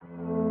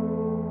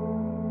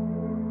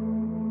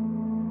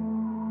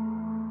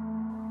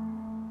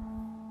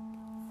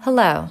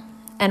Hello,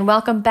 and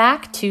welcome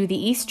back to the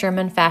East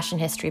German Fashion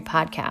History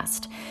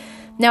Podcast.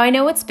 Now, I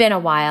know it's been a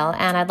while,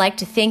 and I'd like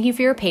to thank you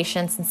for your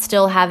patience and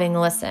still having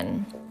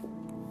listened.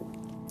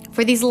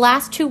 For these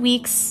last 2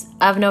 weeks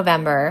of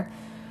November,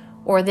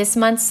 or this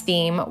month's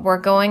theme, we're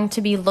going to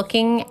be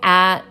looking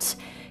at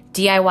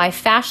DIY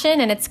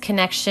fashion and its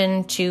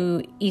connection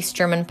to East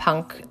German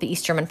punk, the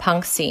East German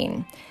punk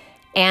scene,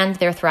 and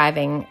their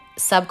thriving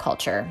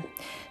subculture.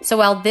 So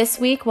while this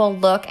week we'll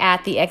look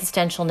at the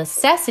existential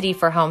necessity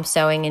for home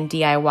sewing and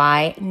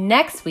DIY,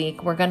 next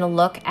week we're going to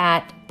look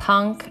at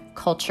punk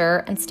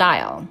culture and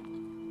style.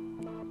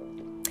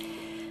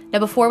 Now,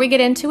 before we get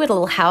into it, a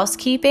little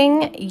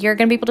housekeeping. You're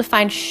going to be able to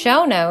find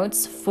show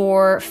notes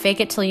for Fake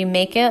It Till You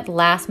Make It,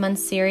 last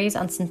month's series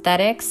on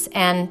synthetics,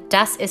 and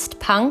Das ist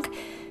Punk,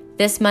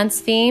 this month's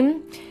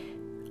theme,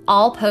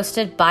 all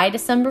posted by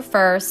December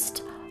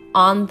 1st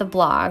on the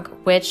blog,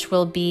 which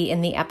will be in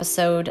the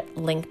episode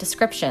link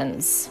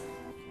descriptions.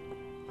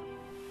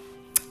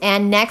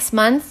 And next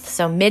month,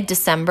 so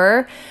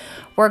mid-December,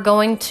 we're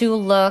going to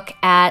look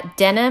at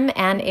denim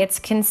and its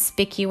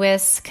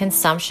conspicuous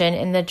consumption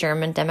in the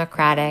German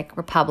Democratic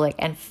Republic.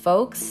 And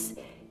folks,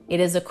 it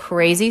is a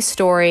crazy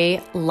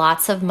story,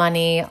 lots of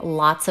money,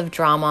 lots of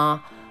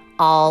drama,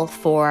 all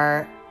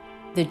for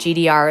the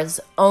GDR's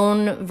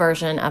own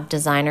version of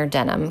designer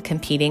denim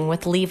competing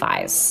with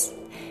Levi's.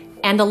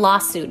 And a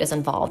lawsuit is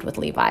involved with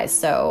Levi's,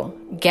 so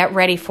get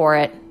ready for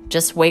it.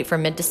 Just wait for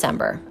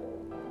mid-December.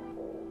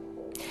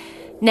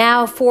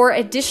 Now, for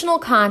additional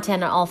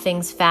content on all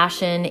things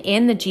fashion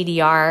in the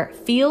GDR,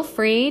 feel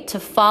free to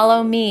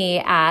follow me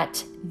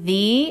at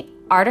The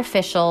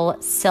Artificial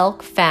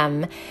Silk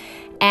Femme,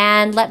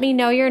 and let me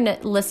know you're a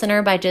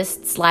listener by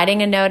just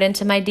sliding a note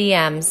into my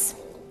DMs.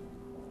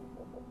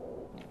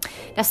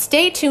 Now,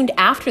 stay tuned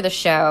after the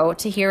show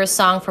to hear a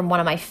song from one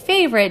of my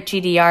favorite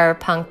GDR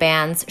punk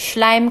bands,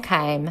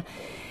 Schleimkeim,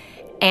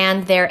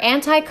 and their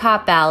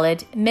anti-cop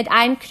ballad, Mit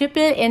ein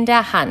Knüppel in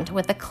der Hand,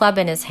 with a club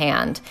in his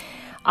hand,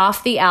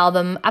 off the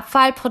album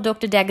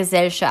Abfallprodukte der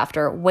Gesellschaft,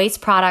 or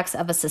Waste Products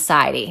of a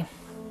Society.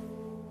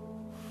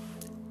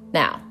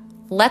 Now,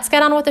 let's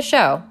get on with the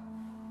show.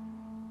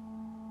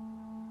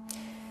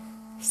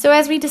 So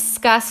as we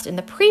discussed in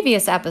the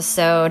previous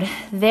episode,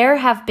 there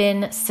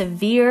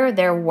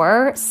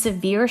were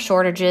severe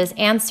shortages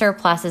and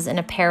surpluses in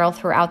apparel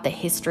throughout the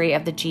history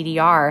of the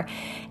GDR.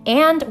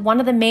 And one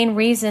of the main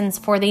reasons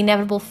for the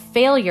inevitable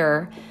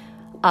failure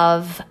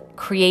of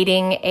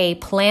creating a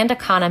planned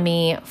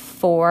economy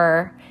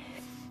for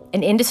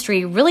an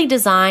industry really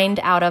designed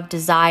out of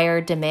desire,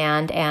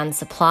 demand, and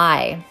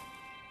supply.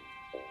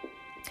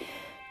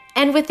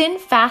 And within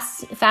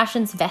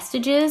fashion's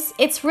vestiges,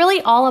 it's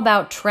really all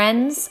about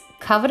trends,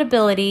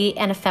 covetability,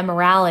 and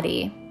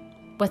ephemerality.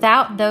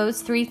 Without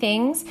those three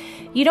things,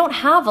 you don't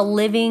have a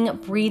living,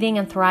 breathing,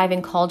 and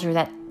thriving culture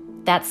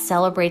that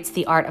celebrates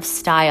the art of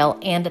style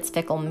and its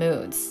fickle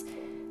moods.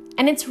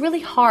 And it's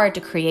really hard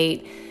to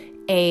create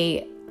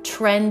a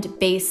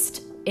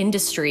trend-based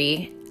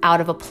industry out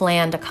of a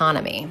planned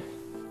economy.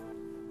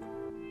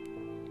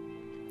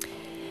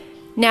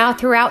 Now,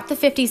 throughout the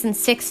 50s and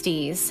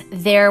 60s,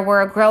 there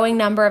were a growing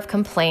number of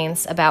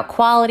complaints about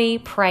quality,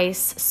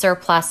 price,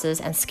 surpluses,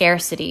 and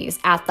scarcities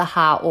at the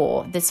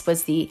HO. This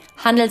was the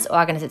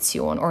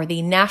Handelsorganisation, or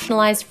the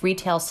nationalized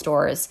retail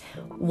stores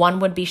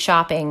one would be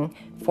shopping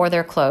for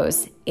their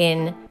clothes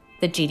in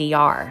the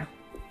GDR.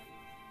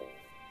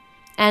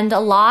 And a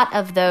lot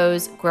of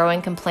those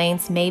growing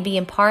complaints may be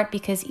in part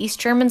because East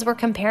Germans were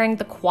comparing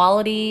the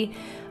quality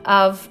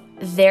of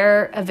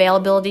their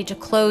availability to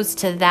clothes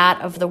to that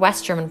of the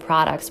West German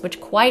products,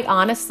 which quite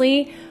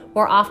honestly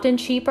were often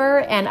cheaper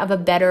and of a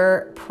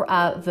better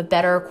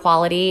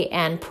quality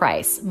and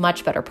price,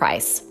 much better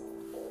price.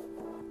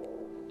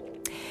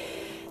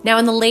 Now,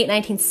 in the late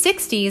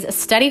 1960s, a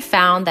study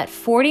found that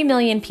 40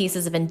 million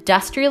pieces of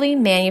industrially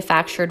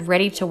manufactured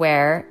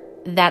ready-to-wear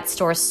that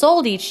stores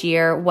sold each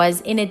year was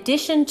in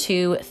addition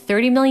to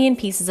 30 million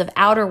pieces of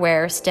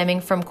outerwear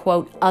stemming from,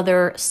 quote,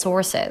 other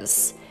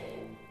sources.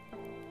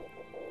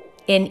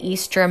 In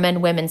East German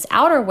women's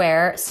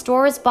outerwear,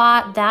 stores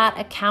bought that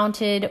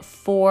accounted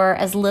for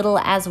as little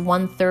as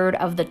 1/3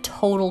 of the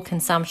total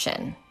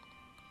consumption.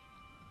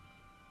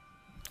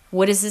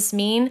 What does this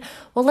mean?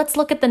 Well, let's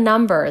look at the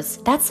numbers.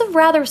 That's a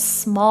rather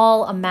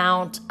small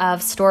amount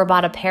of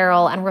store-bought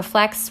apparel and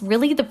reflects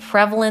really the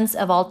prevalence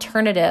of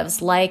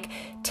alternatives like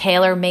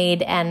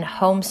tailor-made and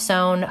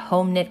home-sewn,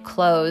 home-knit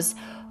clothes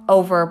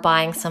over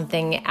buying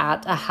something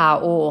at a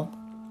HO.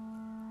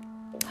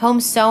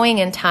 Home sewing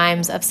in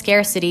times of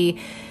scarcity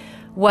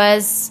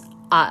was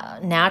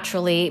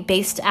naturally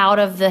based out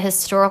of the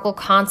historical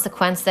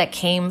consequence that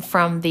came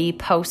from the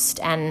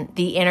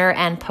inner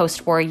and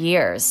post-war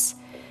years.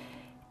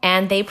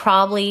 And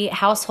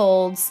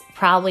households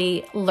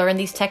probably learned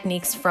these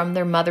techniques from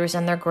their mothers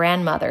and their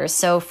grandmothers.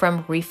 So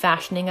from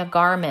refashioning a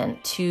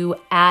garment to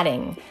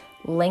adding,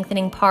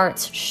 lengthening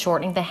parts,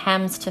 shortening the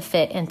hems to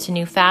fit into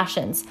new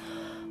fashions.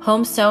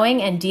 Home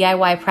sewing and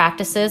DIY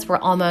practices were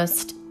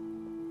almost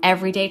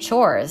everyday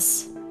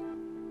chores.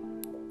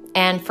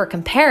 And for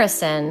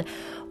comparison,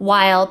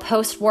 while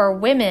post-war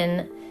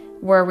women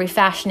were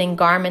refashioning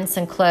garments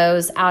and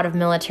clothes out of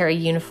military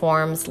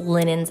uniforms,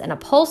 linens, and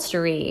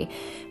upholstery.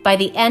 By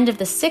the end of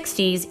the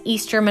 60s,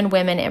 East German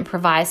women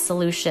improvised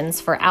solutions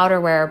for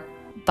outerwear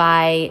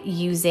by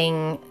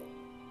using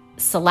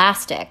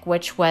Celastic,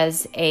 which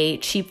was a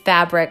cheap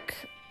fabric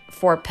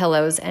for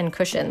pillows and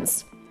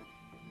cushions.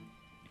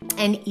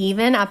 And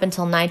even up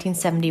until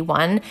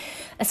 1971,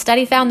 a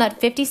study found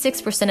that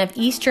 56% of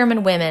East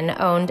German women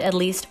owned at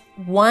least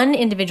one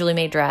individually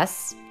made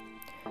dress.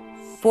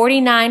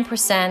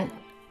 49%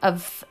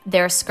 of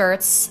their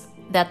skirts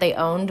that they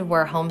owned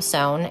were home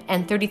sewn,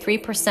 and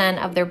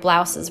 33% of their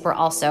blouses were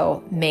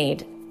also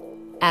made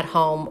at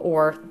home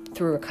or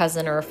through a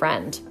cousin or a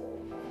friend.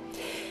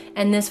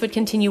 And this would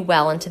continue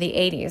well into the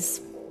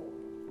 80s.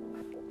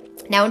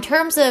 Now, in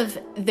terms of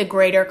the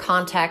greater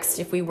context,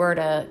 if we were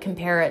to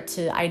compare it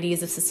to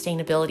ideas of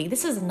sustainability,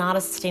 this is not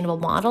a sustainable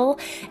model.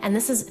 And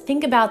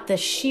think about the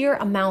sheer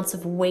amounts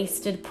of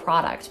wasted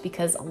product,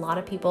 because a lot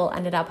of people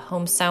ended up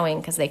home sewing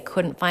because they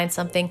couldn't find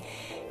something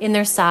in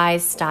their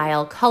size,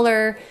 style,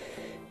 color,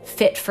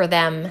 fit for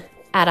them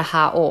at a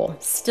ha'ol.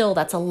 Still,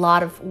 that's a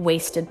lot of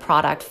wasted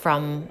product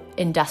from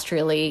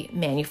industrially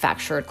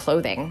manufactured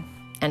clothing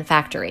and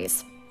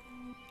factories.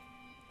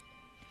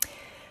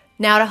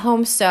 Now, to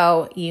home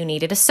sew, you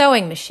needed a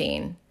sewing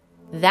machine.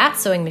 That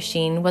sewing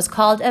machine was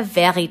called a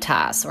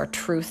veritas, or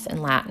truth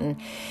in Latin.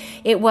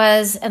 It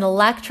was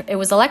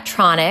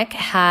electronic,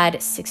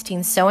 had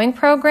 16 sewing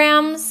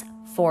programs,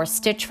 4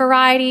 stitch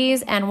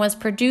varieties, and was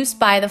produced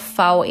by the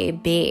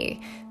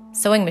VEB,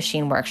 Sewing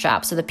Machine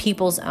Workshop, so the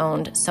People's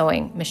Owned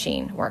Sewing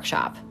Machine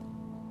Workshop.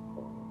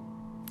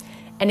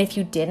 And if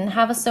you didn't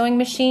have a sewing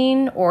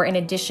machine, or in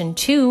addition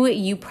to,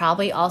 you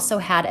probably also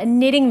had a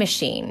knitting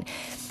machine.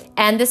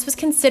 And this was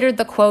considered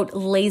the, quote,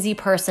 lazy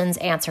person's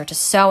answer to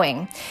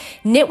sewing.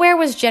 Knitwear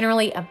was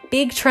generally a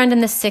big trend in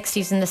the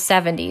 60s and the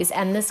 70s,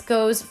 and this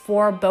goes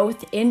for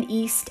both in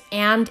East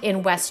and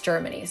in West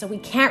Germany. So we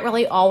can't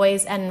really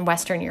always, and in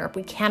Western Europe,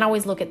 we can't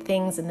always look at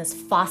things in this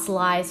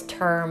fossilized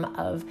term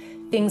of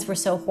things were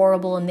so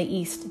horrible in the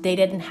East. They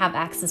didn't have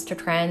access to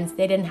trends.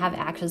 They didn't have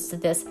access to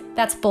this.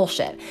 That's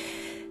bullshit.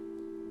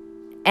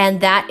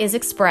 And that is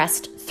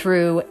expressed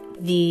through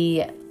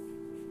the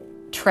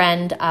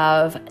trend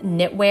of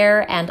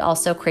knitwear and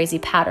also crazy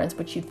patterns,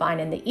 which you'd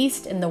find in the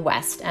East and the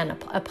West. And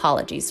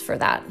apologies for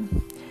that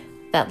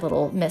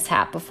little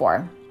mishap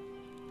before.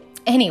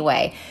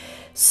 Anyway,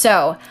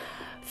 so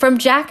from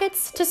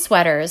jackets to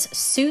sweaters,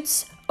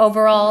 suits,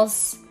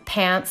 overalls,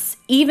 pants,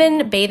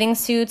 even bathing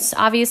suits,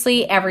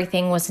 obviously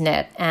everything was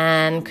knit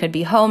and could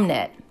be home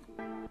knit.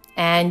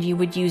 And you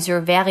would use your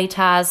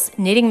Veritas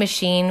knitting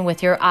machine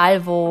with your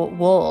Alvo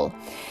wool.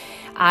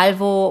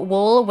 Alvo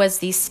wool was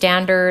the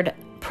standard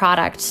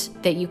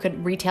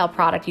retail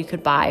product you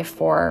could buy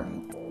for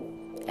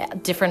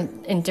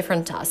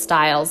different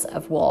styles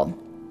of wool.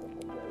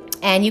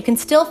 And you can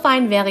still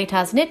find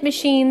Veritas knit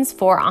machines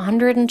for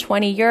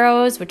 120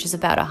 euros, which is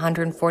about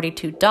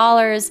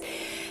 $142,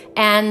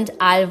 and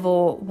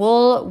Alvo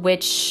wool,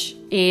 which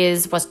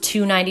was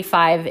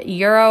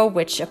 €295,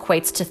 which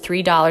equates to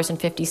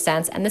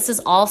 $3.50. And this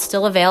is all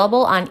still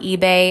available on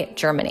eBay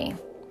Germany.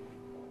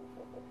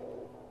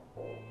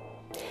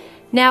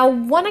 Now,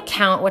 one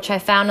account which I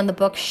found in the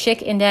book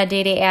Schick in der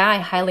DDR, I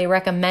highly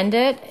recommend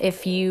it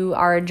if you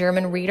are a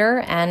German reader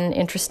and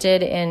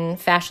interested in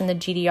fashion in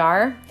the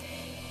GDR,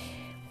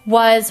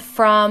 was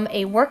from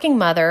a working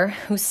mother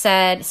who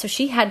said, so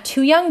she had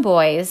 2 young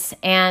boys,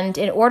 and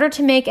in order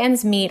to make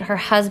ends meet, her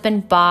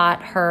husband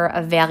bought her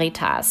a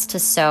Veritas to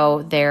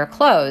sew their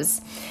clothes.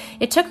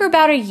 It took her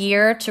about a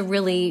year to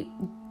really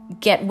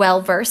get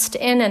well versed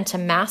in and to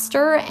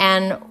master,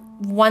 and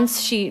once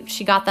she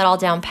got that all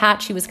down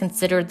pat, she was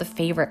considered the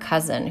favorite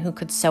cousin who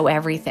could sew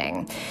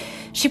everything.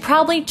 She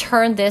probably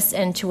turned this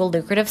into a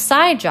lucrative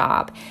side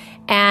job.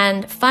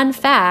 And fun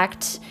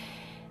fact,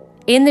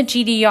 in the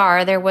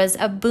GDR, there was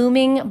a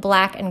booming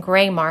black and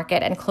gray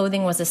market, and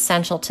clothing was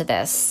essential to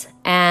this.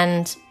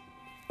 And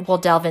we'll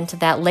delve into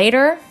that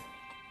later.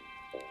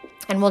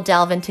 And we'll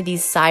delve into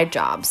these side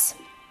jobs.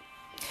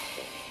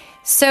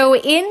 So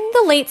in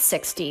the late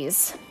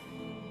 60s,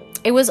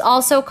 it was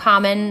also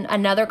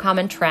another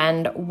common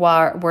trend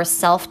were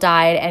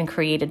self-dyed and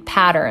created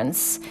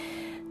patterns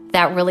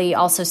that really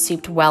also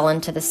seeped well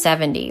into the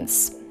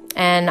 70s.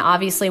 And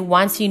obviously,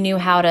 once you knew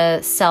how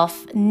to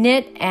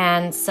self-knit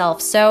and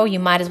self-sew, you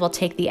might as well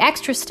take the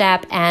extra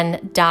step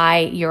and dye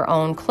your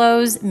own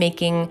clothes,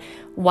 making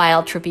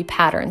wild, trippy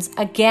patterns.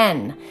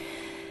 Again,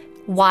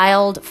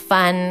 wild,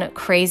 fun,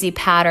 crazy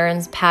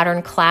patterns,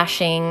 pattern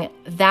clashing.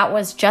 That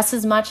was just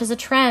as much as a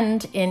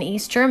trend in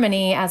East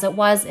Germany as it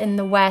was in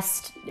the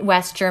West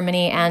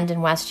Germany and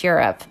in West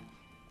Europe.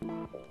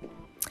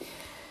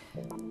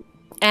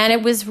 And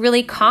it was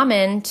really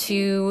common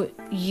to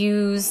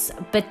use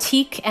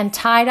batik and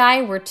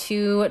tie-dye were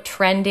 2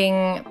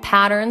 trending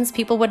patterns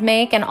people would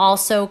make, and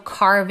also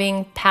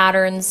carving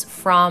patterns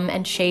from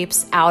and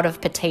shapes out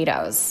of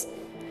potatoes.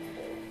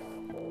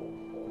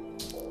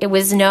 It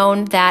was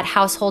known that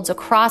households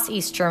across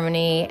East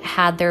Germany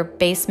had their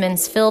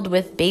basements filled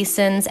with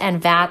basins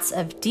and vats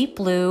of deep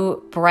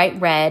blue, bright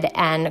red,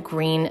 and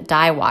green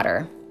dye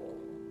water.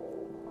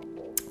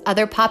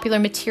 Other popular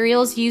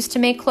materials used to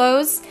make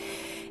clothes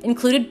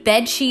included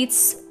bed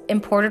sheets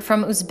imported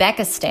from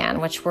Uzbekistan,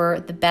 which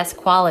were the best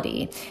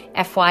quality.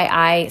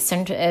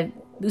 FYI,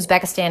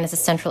 Uzbekistan is a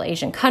Central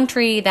Asian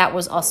country that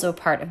was also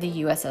part of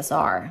the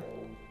USSR.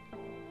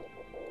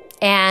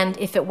 And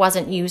if it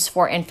wasn't used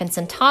for infants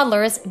and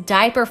toddlers,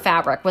 diaper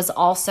fabric was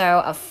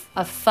also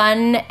a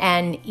fun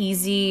and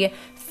easy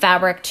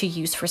fabric to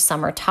use for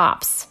summer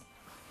tops.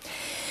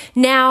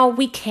 Now,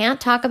 we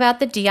can't talk about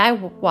the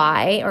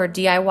DIY or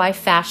DIY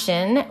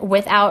fashion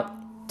without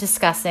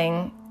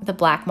discussing the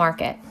black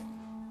market.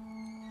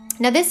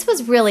 Now, this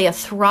was really a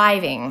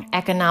thriving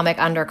economic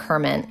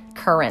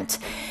undercurrent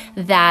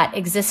that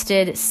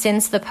existed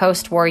since the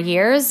post-war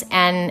years,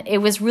 and it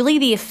was really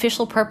the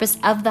official purpose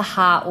of the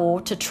HO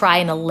to try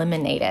and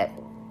eliminate it.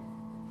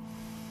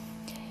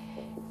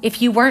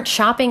 If you weren't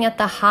shopping at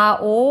the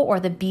HO or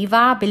the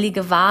BIVA,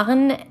 Billige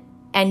Waren,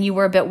 and you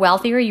were a bit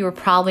wealthier, you were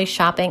probably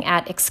shopping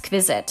at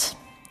Exquisite.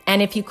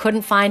 And if you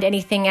couldn't find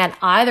anything at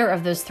either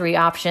of those three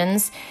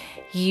options,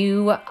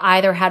 you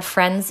either had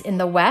friends in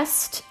the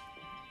West,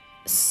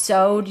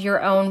 sewed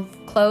your own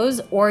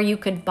clothes, or you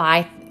could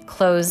buy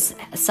clothes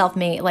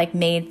self-made, like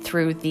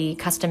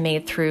custom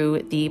made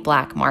through the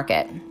black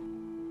market.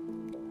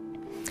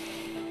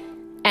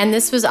 And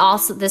this was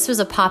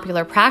a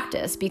popular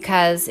practice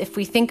because if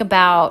we think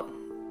about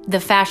the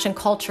fashion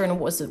culture and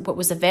what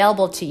was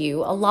available to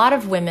you, a lot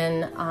of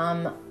women,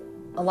 a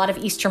lot of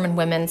East German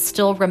women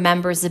still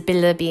remember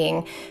Sibylle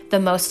being the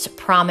most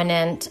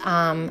prominent,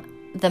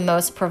 the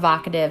most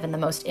provocative, and the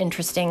most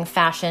interesting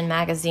fashion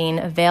magazine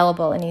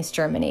available in East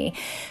Germany.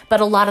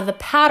 But a lot of the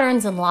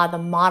patterns and a lot of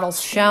the models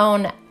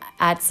shown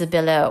at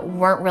Sibylle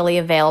weren't really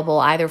available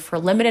either for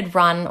limited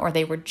run or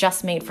they were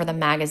just made for the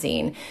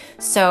magazine.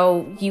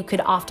 So you could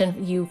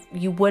often,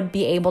 you would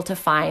be able to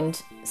find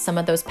some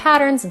of those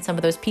patterns and some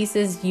of those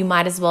pieces. You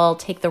might as well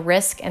take the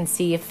risk and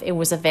see if it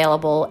was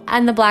available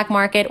in the black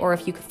market or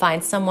if you could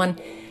find someone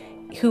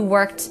who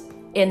worked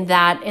in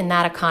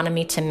that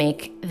economy to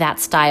make that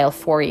style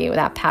for you,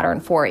 that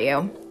pattern for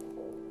you.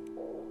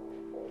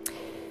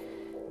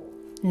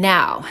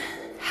 Now,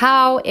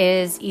 how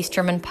is East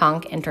German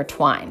punk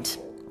intertwined?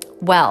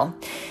 Well,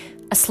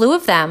 a slew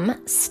of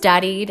them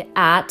studied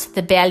at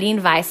the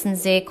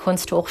Berlin-Weißensee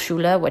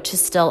Kunsthochschule, which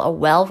is still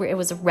it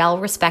was a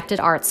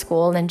well-respected art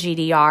school in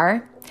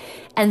GDR,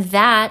 and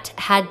that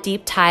had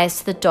deep ties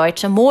to the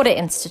Deutsche Mode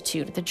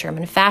Institute, the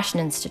German Fashion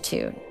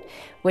Institute,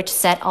 which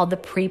set all the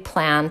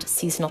pre-planned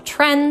seasonal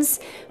trends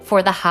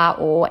for the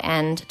HO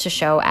and to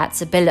show at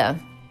Sibylle.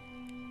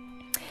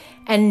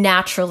 And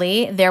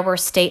naturally, there were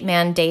state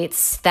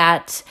mandates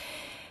that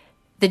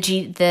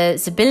the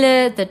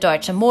Sibylle, the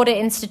Deutsche Mode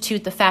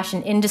Institute, the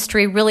fashion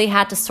industry really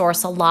had to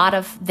source a lot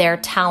of their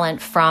talent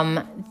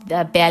from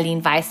the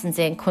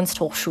Berlin-Weißensee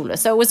Kunsthochschule.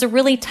 So it was a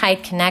really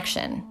tight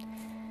connection.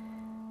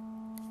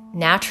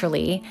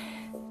 Naturally,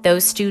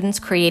 those students,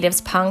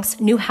 creatives, punks,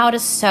 knew how to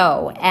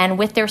sew, and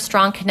with their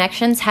strong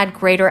connections had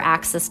greater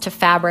access to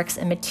fabrics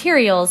and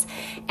materials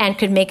and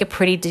could make a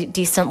pretty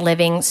decent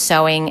living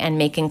sewing and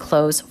making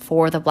clothes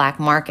for the black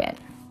market.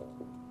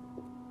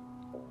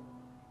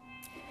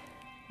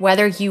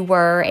 Whether you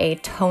were a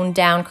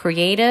toned-down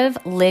creative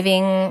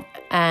living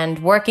and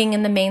working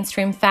in the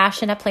mainstream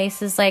fashion at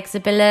places like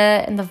Sibylle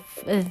and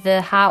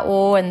the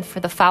HO and for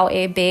the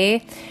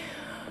VEB,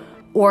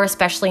 or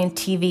especially in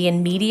TV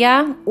and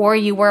media, or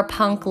you were a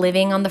punk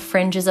living on the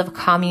fringes of a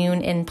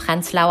commune in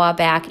Prenzlauer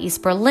Berg,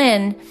 East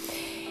Berlin,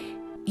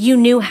 you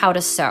knew how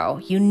to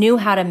sew, you knew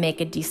how to make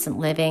a decent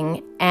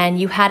living,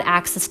 and you had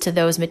access to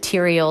those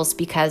materials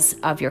because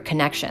of your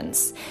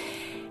connections.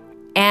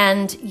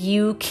 And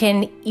you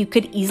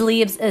could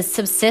easily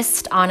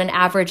subsist on an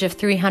average of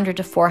 300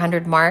 to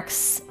 400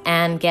 marks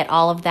and get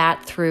all of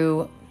that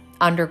through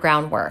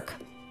underground work.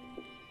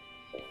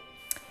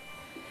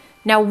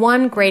 Now,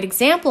 one great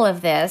example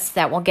of this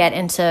that we'll get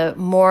into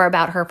more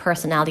about her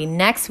personality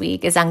next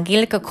week is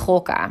Angelika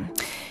Kroker.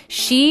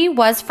 She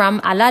was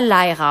from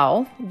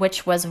Allerleirauh,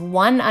 which was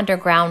one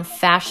underground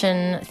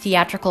fashion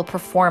theatrical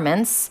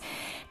performance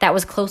that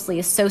was closely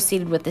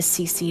associated with the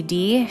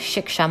CCD,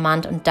 Schick,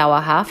 Charmant und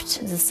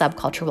Dauerhaft, is a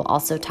subculture we'll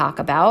also talk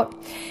about.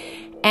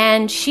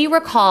 And she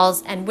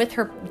recalls, and with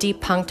her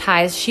deep punk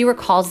ties, she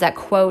recalls that,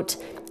 quote,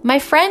 "My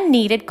friend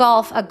needed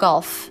golf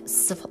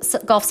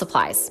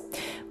supplies,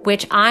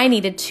 which I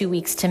needed 2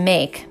 weeks to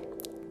make.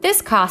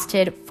 This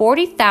costed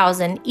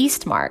 40,000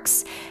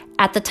 Eastmarks.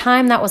 At the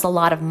time, that was a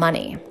lot of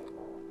money."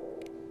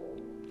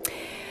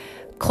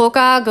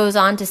 Kroker goes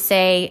on to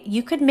say,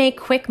 you could make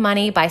quick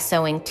money by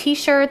sewing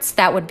t-shirts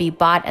that would be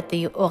bought at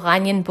the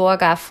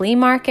Oranienburger flea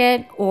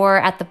market or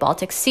at the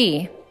Baltic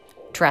Sea.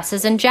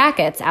 Dresses and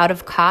jackets out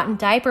of cotton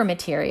diaper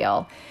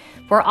material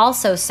were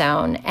also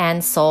sewn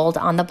and sold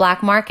on the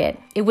black market.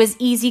 It was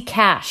easy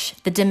cash.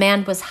 The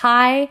demand was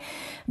high.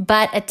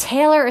 But a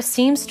tailor or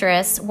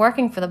seamstress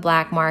working for the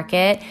black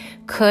market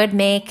could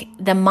make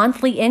the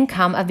monthly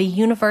income of a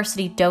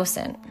university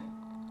docent.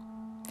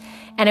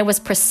 And it was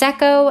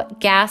Prosecco,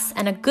 gas,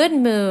 and a good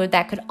mood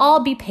that could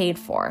all be paid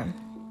for.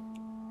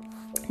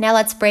 Now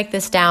let's break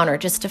this down, or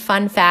just a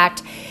fun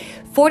fact,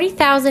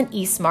 40,000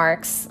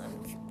 Eastmarks,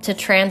 to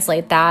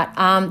translate that,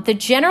 the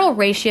general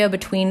ratio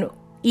between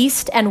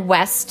East and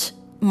West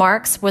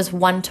marks was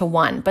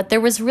 1-to-1, but there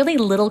was really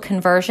little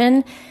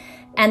conversion,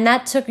 and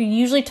that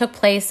usually took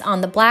place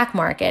on the black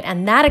market,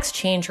 and that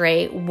exchange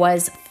rate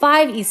was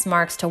 5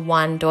 Eastmarks to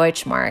 1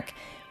 Deutschmark.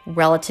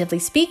 Relatively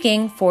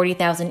speaking,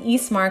 40,000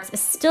 Eastmarks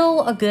is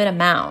still a good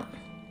amount.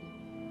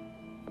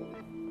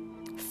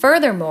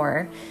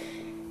 Furthermore,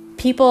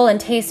 people and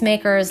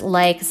tastemakers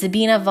like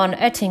Sabine von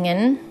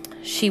Oettingen,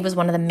 she was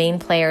one of the main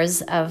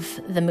players of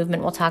the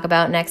movement we'll talk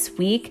about next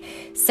week,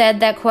 said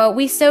that, quote,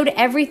 "We sewed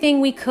everything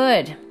we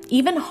could,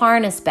 even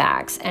harness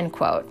bags," end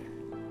quote.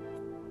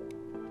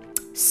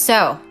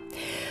 So,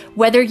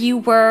 whether you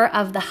were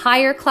of the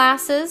higher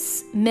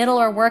classes, middle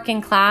or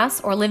working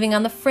class, or living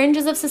on the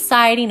fringes of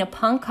society in a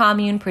punk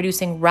commune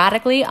producing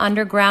radically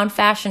underground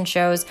fashion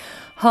shows,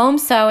 home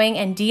sewing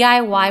and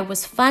DIY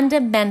was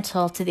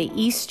fundamental to the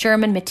East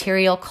German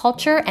material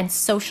culture and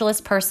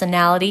socialist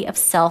personality of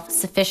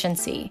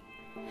self-sufficiency.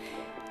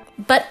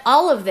 But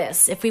all of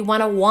this, if we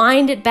want to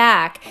wind it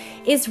back,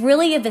 is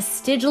really a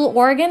vestigial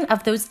organ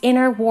of those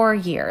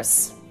interwar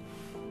years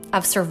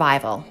of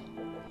survival.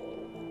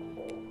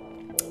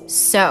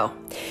 So,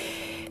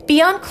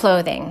 beyond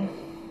clothing,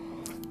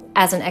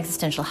 as an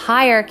existential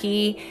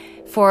hierarchy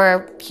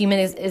for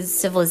human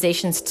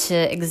civilizations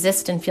to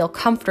exist and feel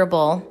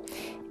comfortable,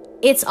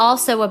 it's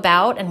also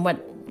about, and what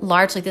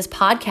largely this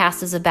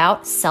podcast is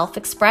about,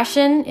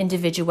 self-expression,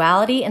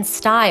 individuality, and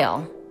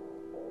style.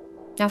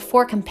 Now,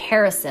 for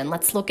comparison,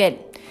 let's look at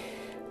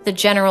the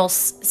general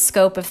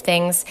scope of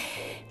things.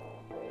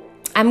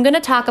 I'm going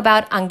to talk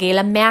about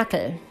Angela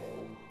Merkel.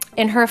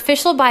 In her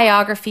official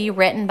biography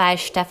written by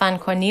Stefan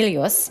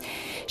Cornelius,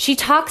 she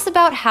talks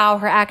about how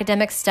her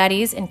academic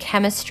studies in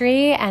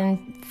chemistry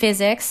and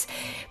physics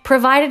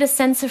provided a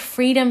sense of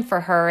freedom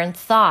for her in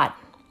thought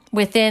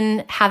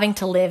within having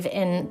to live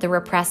in the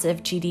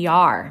repressive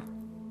GDR.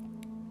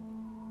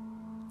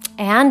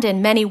 And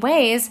in many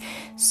ways,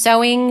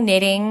 sewing,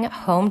 knitting,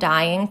 home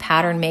dyeing,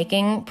 pattern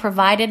making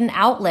provided an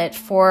outlet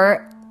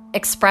for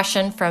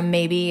expression from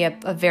maybe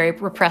a very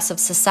repressive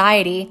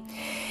society,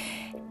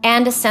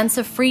 and a sense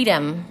of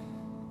freedom,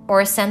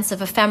 or a sense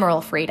of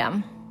ephemeral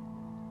freedom.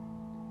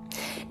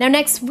 Now,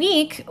 next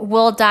week,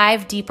 we'll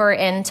dive deeper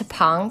into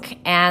punk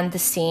and the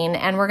scene,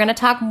 and we're going to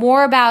talk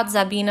more about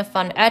Sabine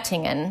von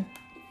Oettingen,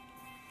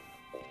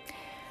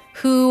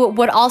 who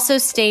would also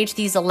stage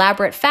these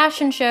elaborate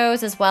fashion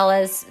shows as well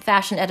as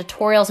fashion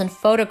editorials and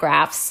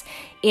photographs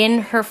in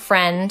her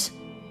friend,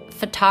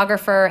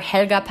 photographer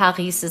Helga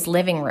Paris's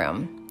living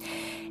room.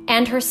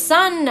 And her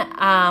son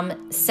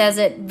says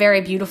it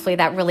very beautifully,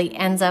 that really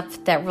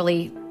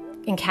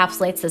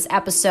encapsulates this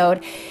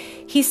episode.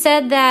 He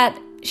said that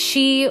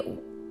she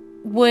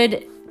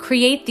would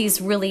create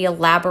these really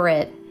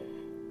elaborate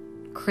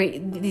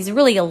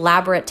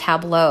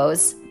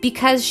tableaus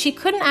because she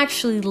couldn't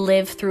actually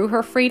live through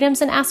her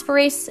freedoms and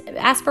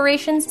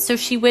aspirations, so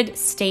she would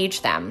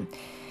stage them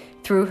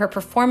through her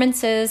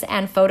performances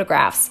and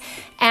photographs.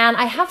 And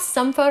I have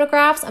some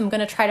photographs. I'm going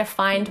to try to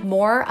find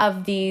more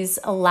of these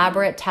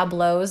elaborate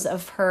tableaus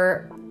of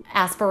her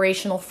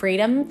aspirational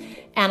freedom,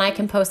 and I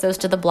can post those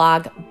to the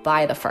blog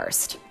by the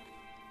 1st.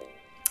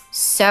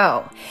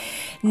 So,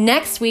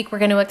 next week we're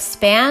going to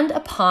expand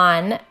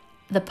upon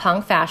the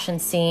punk fashion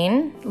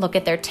scene, look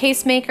at their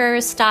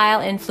tastemakers, style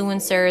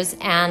influencers,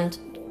 and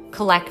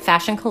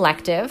fashion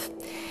collective.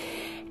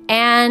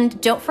 And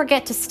don't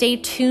forget to stay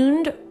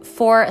tuned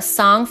for a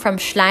song from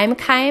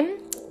Schleimkeim,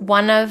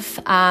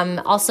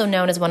 also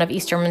known as one of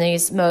East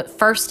Germany's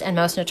first and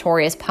most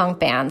notorious punk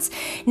bands.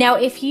 Now,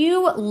 if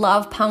you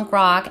love punk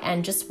rock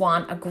and just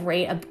want a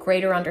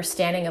greater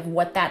understanding of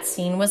what that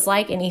scene was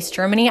like in East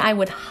Germany, I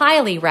would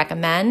highly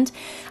recommend,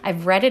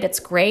 I've read it, it's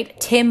great,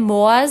 Tim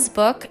Mohr's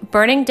book,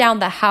 Burning Down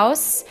the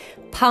House,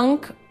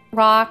 Punk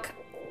Rock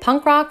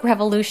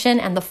Revolution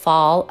and the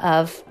Fall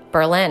of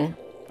Berlin.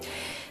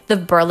 The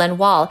Berlin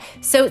Wall.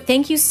 So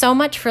thank you so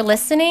much for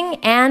listening,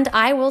 and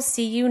I will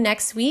see you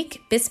next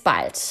week. Bis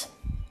bald.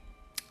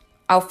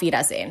 Auf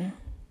Wiedersehen.